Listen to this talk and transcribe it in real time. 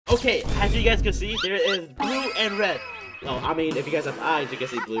Okay, as you guys can see, there is blue and red. Oh, I mean, if you guys have eyes, you can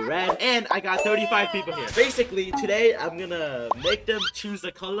see blue, red. And I got 35 people here. Basically, today, I'm gonna make them choose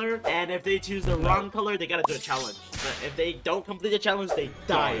the color. And if they choose the wrong color, they gotta do a challenge. But if they don't complete the challenge, they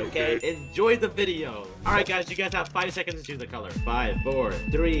die, okay? Enjoy the video. Alright, guys, you guys have 5 seconds to choose the color. 5, 4,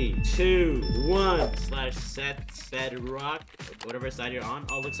 3, 2, 1. /set bedrock. Whatever side you're on.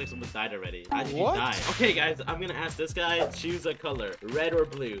 Oh, looks like someone died already. How did you die? Okay, guys, I'm gonna ask this guy, choose a color. Red or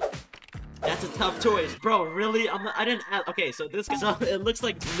blue? That's a tough choice. Bro, really? I didn't ask. Okay, so this guy, so it looks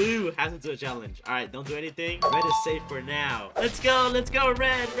like blue has to do a challenge. All right, don't do anything. Red is safe for now. Let's go,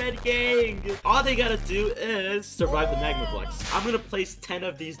 red gang. All they gotta do is survive the magma flux. I'm gonna place 10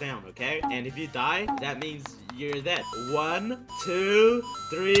 of these down, okay? And if you die, that means you're dead. 1, 2,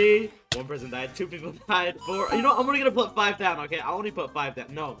 3. One person died, 2 people died, 4. You know, I'm only gonna put 5 down, okay? I'll only put 5 down.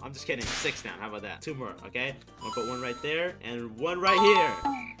 No, I'm just kidding. 6 down. How about that? 2 more, okay? I'm gonna put 1 right there and 1 right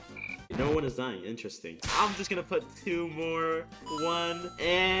here. No one is dying. Interesting. I'm just gonna put 2 more. 1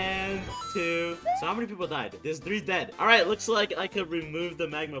 and 2. So how many people died? There's 3 dead. All right, looks like I could remove the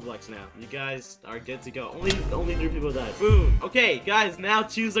magma blocks now. You guys are good to go. Only 3 people died. Boom. Okay, guys, now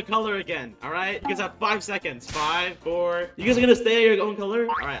choose a color again. All right, you guys have 5 seconds. 5, 4. You guys are gonna stay at your own color.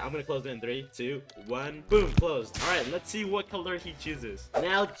 All right, I'm gonna close it in 3, 2, 1. Boom, closed. All right, let's see what color he chooses.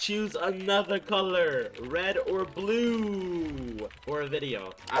 Now choose another color, red or blue, for a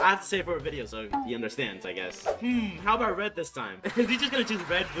video. I have to say for a video so he understands, I guess. How about red this time? Is he just gonna choose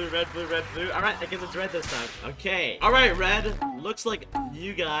red, blue, red, blue, red, blue? All right, I guess it's red this time. Okay. All right, red. Looks like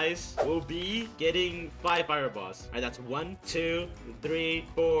you guys will be getting 5 fireballs. All right, that's 1, 2, 3,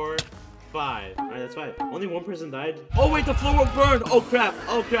 4, 5. All right, that's 5. Only 1 person died. Oh wait, the floor will burn. Oh crap.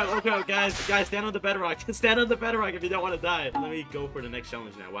 Oh crap. Oh crap. Guys, stand on the bedrock. Stand on the bedrock if you don't want to die. Let me go for the next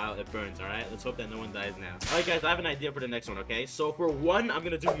challenge now while it burns. All right, let's hope that no one dies now. All right, guys, I have an idea for the next one. Okay, so for 1, I'm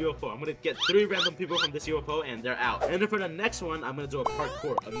gonna do UFO. I'm gonna get 3 random people from this UFO and they're out. And then for the next one, I'm gonna do a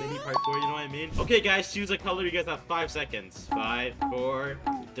parkour, a mini parkour. You know what I mean? Okay, guys, choose a color. You guys have 5 seconds. 5, 4,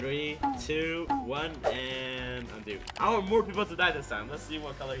 3, 2, 1, and undo. I want more people to die this time. Let's see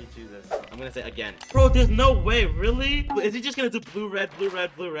what color he chooses. I'm gonna say again. Bro, there's no way. Really? Is he just gonna do blue, red, blue, red,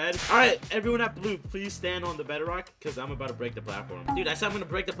 blue, red? All right, everyone at blue, please stand on the bedrock because I'm about to break the platform. Dude, I said I'm gonna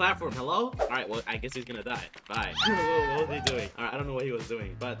break the platform. Hello? All right, well, I guess he's gonna die. Bye. What was he doing? All right, I don't know what he was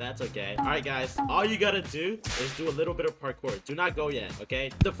doing, but that's okay. All right, guys, all you gotta do is do a little bit of parkour. Do not go yet,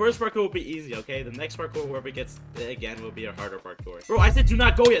 okay? The first parkour will be easy, okay? The next parkour, whoever gets it again, will be a harder parkour. Bro, I said do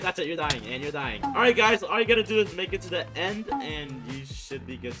not go yet. That's it. You're dying, and you're dying. All right, guys, all you gotta do is make it to the end, and you should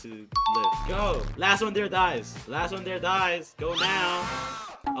be good to live. Go. Last one there dies. Last one there dies. Go now.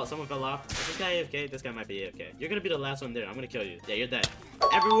 Oh, someone fell off. Is this guy AFK? This guy might be AFK. You're gonna be the last one there. I'm gonna kill you. Yeah, you're dead.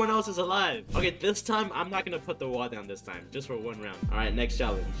 Everyone else is alive. Okay, this time, I'm not gonna put the wall down this time. Just for 1 round. All right, next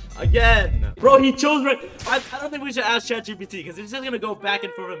challenge. Again. Bro, he chose red. I don't think we should ask ChatGPT because it's just gonna go back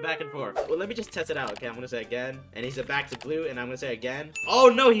and forth and back and forth. Well, let me just test it out. Okay, I'm gonna say again. And he said back to blue. And I'm gonna say again. Oh,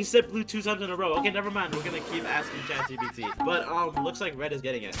 no, he said blue 2 times in a row. Okay, never mind. We're gonna keep asking ChatGPT. But, looks like red is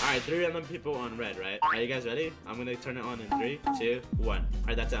getting it. All right, 3 random people on red, right? Are you guys ready? I'm gonna turn it on in 3, 2, 1. All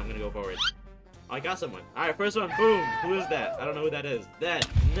right, that's it. I'm gonna go forward. Oh, I got someone. All right, first one. Boom. Who is that? I don't know who that is. Dead.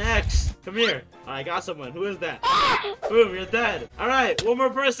 Next. Come here. All right, I got someone. Who is that? Boom. You're dead. All right, 1 more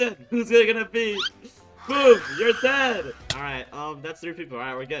person. Who's it gonna be? Boom. You're dead. All right. That's 3 people. All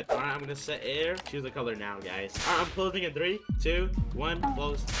right, we're good. All right, I'm gonna set air. Choose a color now, guys. All right, I'm closing in 3, 2, 1.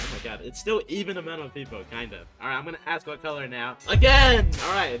 Close. Oh my God. It's still even amount of people, kind of. All right, I'm gonna ask what color now. Again.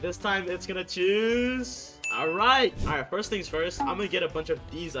 All right. This time it's gonna choose. Alright, first things first, I'm gonna get a bunch of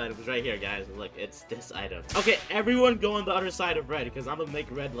these items right here, guys. Look, it's this item. Okay, everyone go on the other side of red because I'm gonna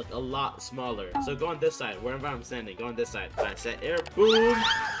make red look a lot smaller. So go on this side, wherever I'm standing, go on this side. Alright, set air, boom.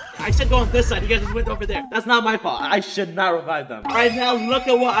 I said go on this side, you guys just went over there. That's not my fault. I should not revive them. Alright, now look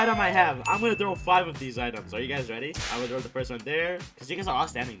at what item I have. I'm gonna throw 5 of these items. Are you guys ready? I'm gonna throw the first one there because you guys are all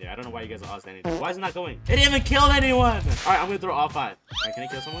standing there. I don't know why you guys are all standing there. Why is it not going? It didn't even kill anyone. Alright, I'm gonna throw all 5. Alright, can I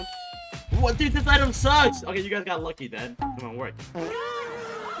kill someone? What, dude, this item sucks! Okay, you guys got lucky then. Come on, work.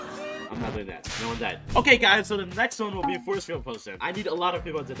 I'm not doing that. No one died. Okay, guys, so the next one will be force field potion. I need a lot of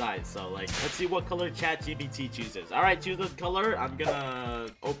people to die, so, like, let's see what color ChatGPT chooses. Alright, choose the color. I'm gonna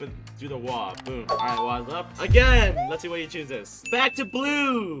open through the wall. Boom. Alright, wall's up. Again! Let's see what he chooses. Back to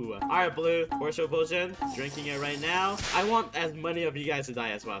blue! Alright, blue. Force field potion. Drinking it right now. I want as many of you guys to die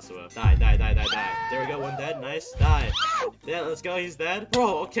as possible. Die, die, die, die, die. There we go, 1 dead. Nice. Die. Yeah, let's go. He's dead.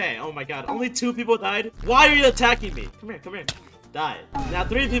 Bro, okay. Oh my God. Only 2 people died. Why are you attacking me? Come here, come here. Die. Now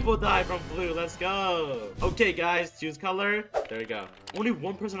 3 people die from blue. Let's go. Okay, guys, choose color. There we go. Only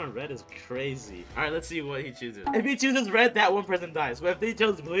 1 person on red is crazy. All right, let's see what he chooses. If he chooses red, that 1 person dies. But if they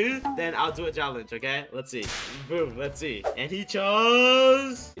chose blue, then I'll do a challenge, okay? Let's see. Boom, let's see. And he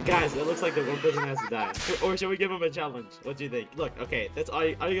chose... Guys, it looks like the 1 person has to die. Or should we give him a challenge? What do you think? Look, okay, that's all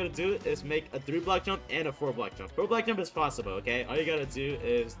you gotta do is make a 3-block jump and a 4-block jump. 4-block jump is possible, okay? All you gotta do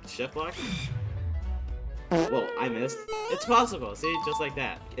is shift block. Well, I missed. It's possible. See, just like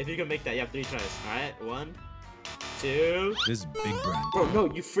that. If you can make that, you have 3 tries. All right, 1, 2. This big brand. Bro,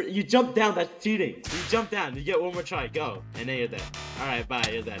 no, you jump down. That's cheating. You jump down. You get 1 more try. Go, and then you're dead. All right, bye.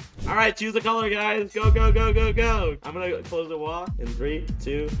 You're dead. All right, choose a color, guys. Go, go, go, go, go. I'm gonna close the wall in 3,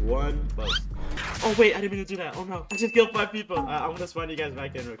 2, 1. Close. Oh wait, I didn't mean to do that. Oh no, I just killed 5 people. I'm gonna spawn you guys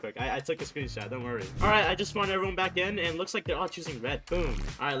back in real quick. I took a screenshot, don't worry. All right, I just spawned everyone back in, and looks like they're all choosing red. Boom.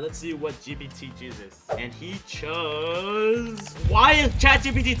 All right, let's see what GPT chooses. And he chose... Why is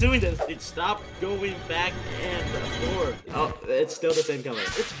ChatGPT doing this? Dude, stop going back and forth. Oh, it's still the same color.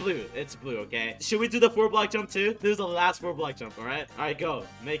 It's blue. It's blue, okay? Should we do the 4-block jump too? This is the last 4-block jump, all right? All right, go.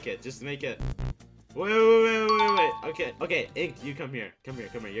 Make it. Just make it. Wait. Okay, Ink, you come here. Come here,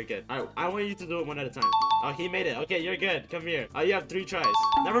 you're good. Alright, I want you to do it 1 at a time. Oh, he made it. Okay, you're good. Come here. Oh, you have 3 tries.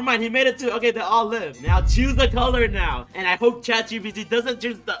 Never mind, he made it too. Okay, they all live. Now choose the color now. And I hope ChatGPT doesn't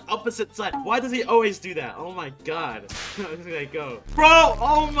choose the opposite side. Why does he always do that? Oh my god. Okay, go. Bro,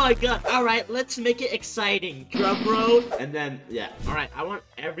 oh my god. Alright, let's make it exciting. Drum roll. And then, yeah. Alright, I want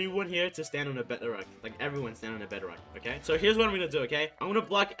everyone here to stand on a bedrock. Like, everyone stand on a bedrock, okay? So here's what I'm gonna do, okay? I'm gonna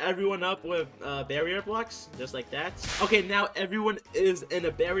block everyone up with, barrier blocks, just like that. Okay, now everyone is in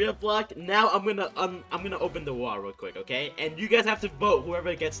a barrier block. Now I'm gonna open the wall real quick, okay? And you guys have to vote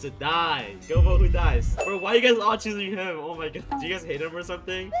whoever gets to die. Go vote who dies. Bro, why are you guys all choosing him? Oh my god, do you guys hate him or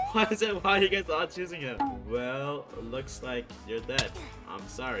something? Why are you guys all choosing him? Well, looks like you're dead. I'm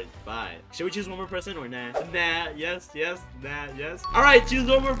sorry. Bye. Should we choose 1 more person or nah? Nah. Yes. Nah. Yes. All right. Choose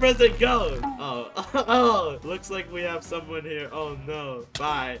 1 more person. Go. Oh. Looks like we have someone here. Oh no.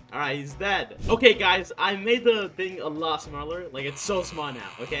 Bye. All right. He's dead. Okay, guys. I made the thing a lot smaller. Like, it's so small now.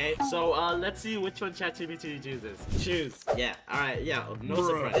 Okay. So let's see which one ChatGPT chooses. Choose. Yeah. All right. Yeah. No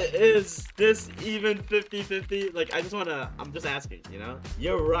surprise. Is this even 50-50? Like, I'm just asking. You know.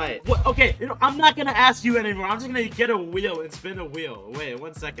 You're right. What? Okay. You know, I'm not gonna ask you anymore. I'm just gonna get a wheel and spin a wheel. Wait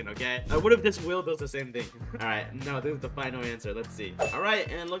 1 second, okay? What if this wheel does the same thing? Alright, no, this is the final answer. Let's see. Alright,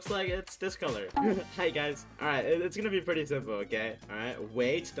 and looks like it's this color. Hi, guys. Alright, it's gonna be pretty simple, okay? Alright,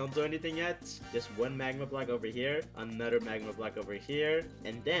 wait, don't do anything yet. Just 1 magma block over here, another magma block over here,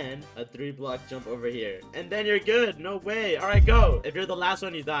 and then a 3-block jump over here. And then you're good. No way. Alright, go. If you're the last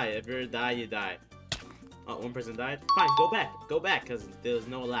one, you die. If you die, you die. Oh, 1 person died? Fine, go back, because there's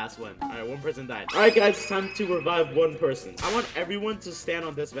no last one. Alright, 1 person died. Alright, guys, it's time to revive 1 person. I want everyone to stand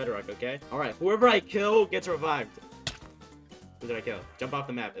on this bedrock, okay? Alright, whoever I kill gets revived. Who did I kill? Jump off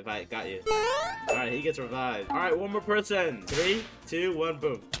the map if I got you. Alright, he gets revived. Alright, 1 more person. 3, 2, 1,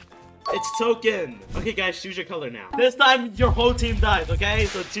 boom. It's Token. Okay, guys, choose your color now. This time, your whole team dies, okay?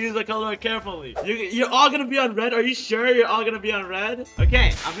 So choose the color carefully. You're all gonna be on red. Are you sure you're all gonna be on red?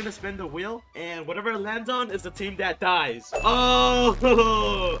 Okay, I'm gonna spin the wheel, and whatever it lands on is the team that dies.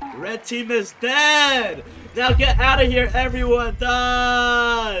 Oh, red team is dead. Now get out of here, everyone.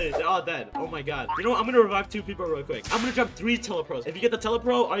 Die. They're all dead. Oh my god. You know what? I'm gonna revive 2 people real quick. I'm gonna drop 3 telepros. If you get the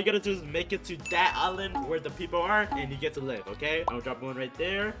telepro, all you gotta do is make it to that island where the people are, and you get to live, okay? I'm gonna drop 1 right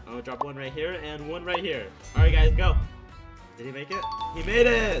there. I'm gonna drop 1 right here, and 1 right here. All right, guys, go. Did he make it? He made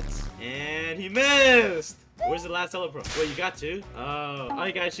it. And he missed. Where's the last telepro? Wait, you got 2? Oh.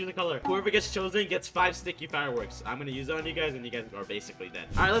 Alright, guys, choose a color. Whoever gets chosen gets 5 sticky fireworks. I'm gonna use it on you guys, and you guys are basically dead.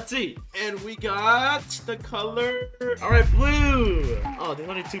 Alright, let's see. And we got the color. Alright, blue. Oh, there's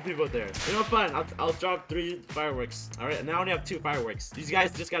only 2 people there. You know, fine. I'll drop 3 fireworks. Alright, now I only have 2 fireworks. These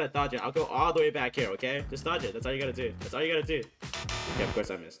guys just gotta dodge it. I'll go all the way back here, okay? Just dodge it. That's all you gotta do. That's all you gotta do. Okay, of course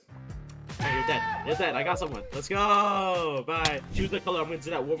I missed. Oh, you're dead. You're dead. I got someone. Let's go. Bye. Choose the color. I'm going to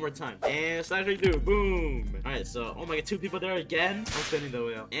do that 1 more time. And slash redo. Boom. All right. So, oh my god, 2 people there again. I'm spinning the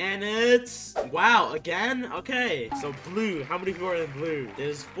wheel. And it's... Wow. Again? Okay. So, blue. How many people are in blue?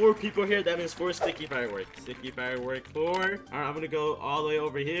 There's 4 people here. That means 4 sticky fireworks. Sticky firework 4. All right. I'm going to go all the way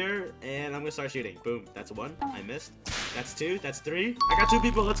over here. And I'm going to start shooting. Boom. That's 1. I missed. That's 2. That's 3. I got 2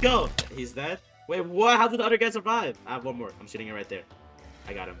 people. Let's go. He's dead. Wait, what? How did the other guy survive? I have 1 more. I'm shooting it right there.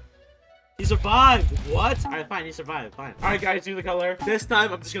 I got him. He survived. What? All right, fine. He survived. Fine. All right, guys, do the color. This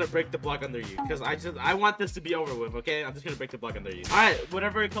time, I'm just gonna break the block under you because I want this to be over with. Okay, I'm just gonna break the block under you. All right,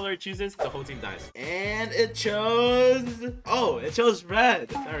 whatever color it chooses, the whole team dies. And it chose. Oh, it chose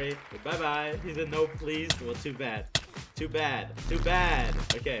red. Sorry. Bye bye. He said no, please. Well, too bad. Too bad. Too bad.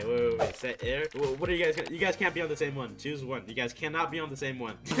 Okay, wait. Set air. What are you guys gonna? You guys can't be on the same one. Choose one. You guys cannot be on the same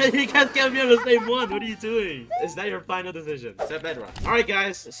one. You guys can't be on the same one. What are you doing? Is that your final decision? Set bedrock. Alright,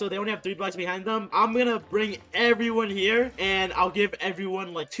 guys. So they only have 3 blocks behind them. I'm gonna bring everyone here, and I'll give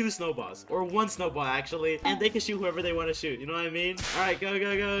everyone like 2 snowballs. Or 1 snowball, actually. And they can shoot whoever they want to shoot. You know what I mean? Alright,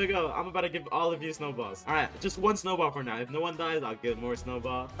 go. I'm about to give all of you snowballs. Alright, just 1 snowball for now. If no one dies, I'll give more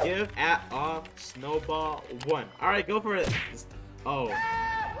snowball. Give at all snowball 1. Alright, go for it. Oh!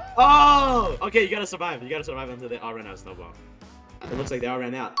 Okay, you gotta survive. You gotta survive until they all run out of snowball. It looks like they all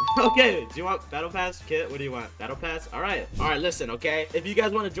ran out. Okay, do you want battle pass, Kit? What do you want? Battle pass? Alright, listen, okay? If you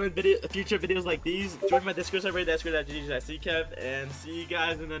guys want to join future videos like these, join my Discord server, Discord.gg/cKev, and see you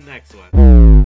guys in the next one.